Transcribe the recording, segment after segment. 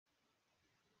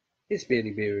It's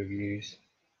Beardy Beer Reviews.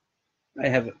 I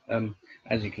have,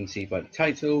 as you can see by the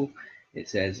title, it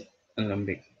says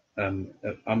an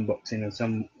unboxing of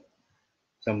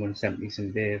someone sent me some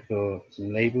beer for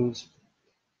some labels.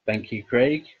 Thank you,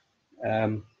 Craig.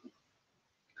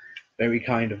 Very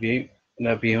kind of you.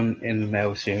 They'll be in the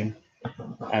mail soon,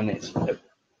 and it's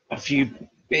a few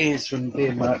beers from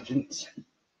beer merchants.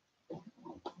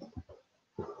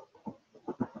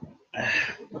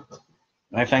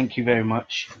 I thank you very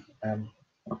much.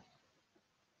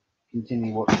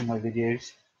 Continue watching my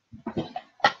videos.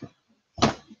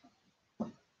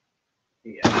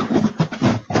 Yeah.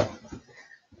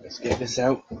 Let's get this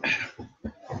out.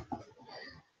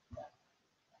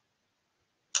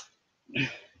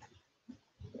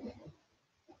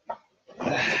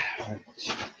 Right.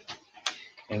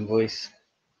 Invoice.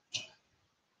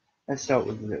 Let's start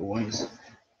with the little ones.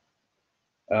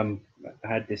 I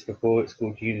had this before. It's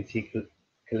called Unity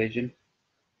Collision.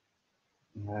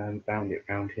 Found it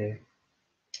around here.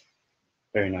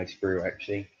 Very nice brew,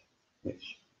 actually,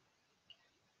 which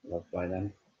loved by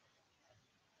them.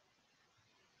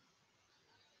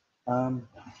 And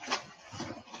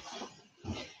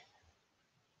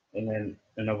then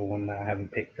another one that I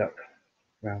haven't picked up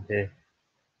around here.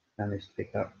 Managed to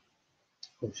pick up,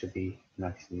 which should be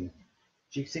nice and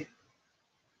juicy.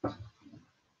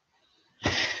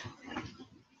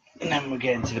 And then we're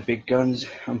getting to the big guns.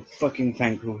 I'm fucking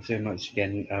thankful so much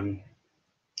again,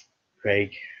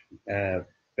 Craig.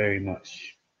 Very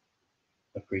much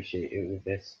appreciate it with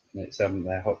this. And it's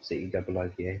their Hop City Double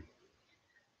IPA.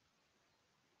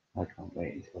 I can't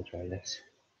wait until I try this.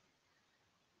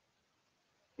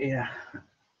 Yeah,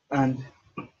 and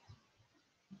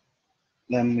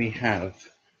then we have.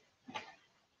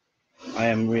 I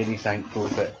am really thankful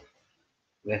that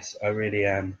this. I really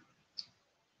am.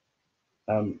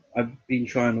 I've been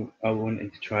trying. I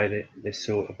wanted to try this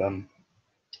sort of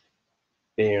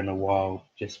beer in a while,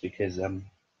 just because I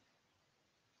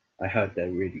heard they're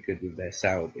really good with their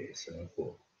sour beer. So I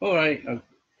thought, all right,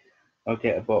 I'll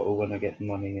get a bottle when I get the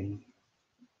money. And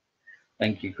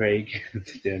thank you, Craig, for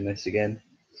doing this again.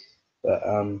 But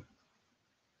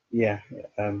yeah,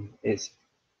 it's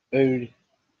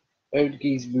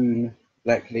Odege's Moon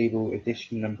Black Label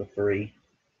Edition number 3.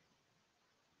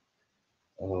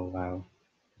 Oh wow,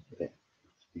 it's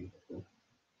beautiful.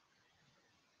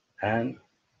 And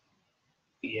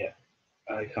yeah,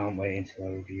 I can't wait until I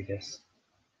review this.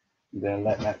 I'm gonna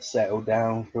let that settle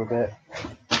down for a bit,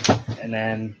 and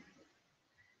then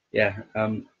yeah,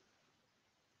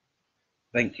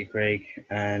 thank you, Craig.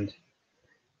 And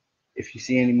if you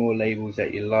see any more labels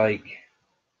that you like,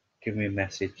 give me a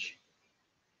message,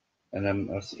 and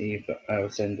I'll see if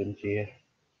I'll send them to you.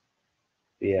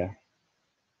 But yeah,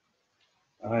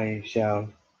 I shall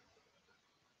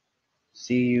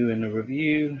see you in a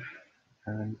review,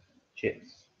 and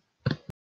cheers.